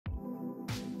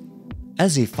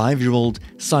As a 5-year-old,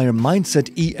 sire Mindset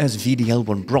ES VDL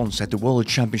won bronze at the World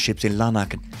Championships in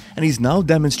Lanaken, and he's now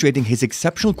demonstrating his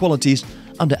exceptional qualities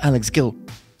under Alex Gill.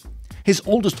 His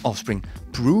oldest offspring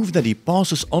proved that he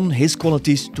passes on his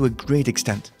qualities to a great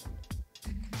extent.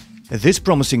 This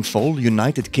promising foal,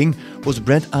 United King, was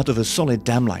bred out of a solid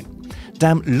damline.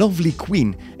 Dam Lovely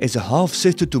Queen is a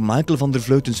half-sister to Maikel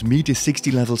Vandervleuten's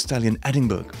meter-60 level stallion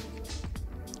Edinburgh.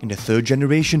 In the 3rd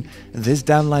generation, this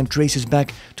damline traces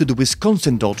back to the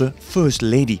Wisconsin daughter, First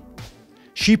Lady.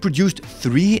 She produced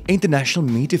 3 international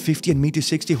meter-50 and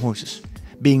meter-60 horses,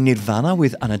 being Nirvana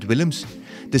with Annet Willems,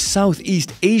 the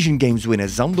Southeast Asian Games winner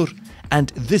Zandor and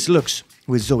This Lux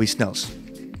with Zoï Snels.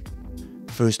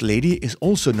 First Lady is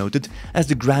also noted as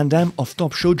the granddam of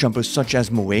top showjumpers such as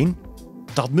Moeen,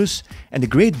 Tadmus and the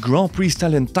great Grand Prix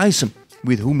stallion Tyson,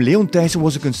 with whom Leon Thijssen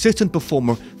was a consistent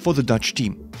performer for the Dutch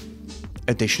team.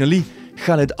 Additionally,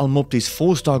 Khaled Almobty's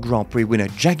 4-star Grand Prix winner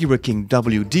Jaguar King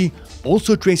WD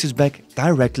also traces back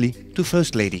directly to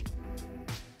First Lady.